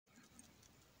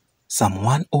Psalm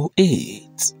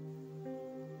 108,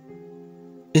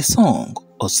 a song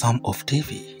or Psalm of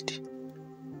David.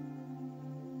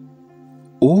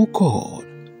 O God,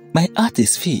 my heart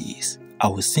is fixed, I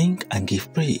will sing and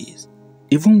give praise,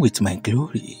 even with my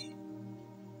glory.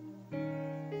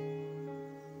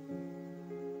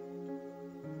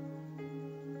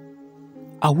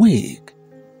 Awake,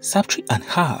 psaltery and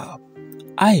harp,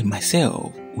 I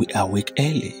myself will awake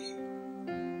early.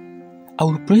 I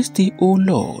will praise thee, O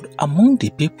Lord, among the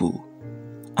people,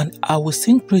 and I will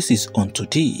sing praises unto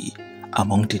thee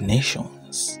among the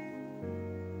nations.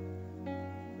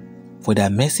 For thy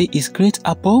mercy is great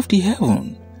above the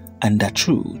heaven, and thy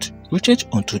truth reacheth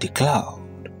unto the cloud.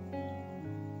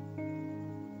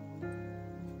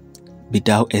 Be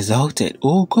thou exalted,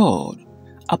 O God,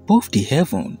 above the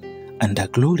heaven, and thy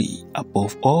glory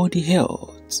above all the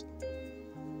earth.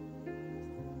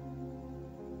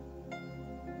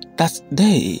 That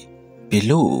they,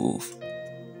 beloved,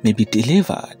 may be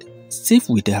delivered, save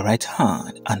with their right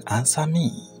hand, and answer me.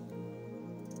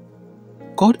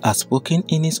 God has spoken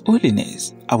in his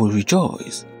holiness, I will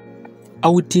rejoice. I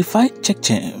will divide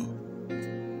Shechem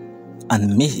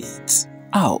and mete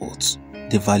out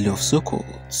the valley of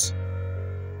Succoth.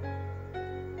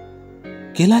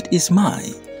 Gilead is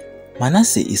mine,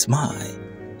 Manasseh is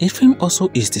mine, Ephraim also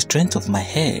is the strength of my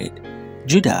head,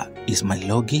 Judah is my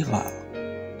lawgiver.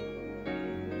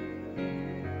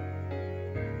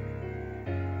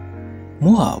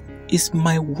 Moab is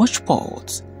my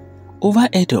watchpot, over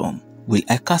Edom will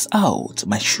I cast out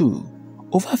my shoe,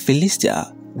 over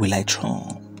Philistia will I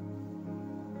trump.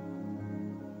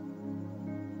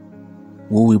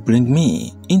 Who will bring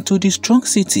me into the strong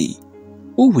city?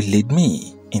 Who will lead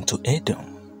me into Edom?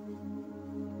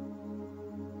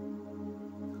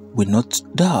 Will not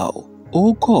thou,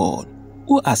 O God,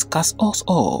 who hast cast us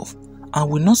off,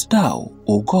 and will not thou,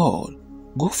 O God,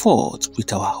 go forth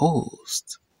with our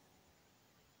host?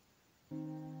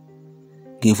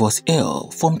 Give us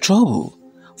help from trouble,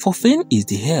 for vain is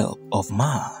the help of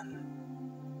man.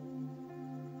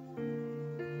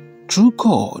 Through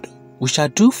God we shall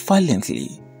do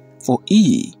valiantly, for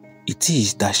he it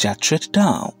is that shall tread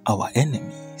down our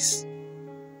enemies.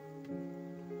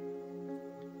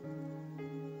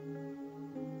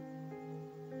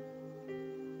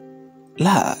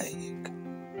 Like,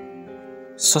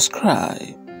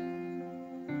 subscribe,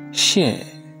 share.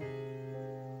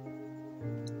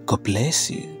 God bless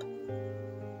you.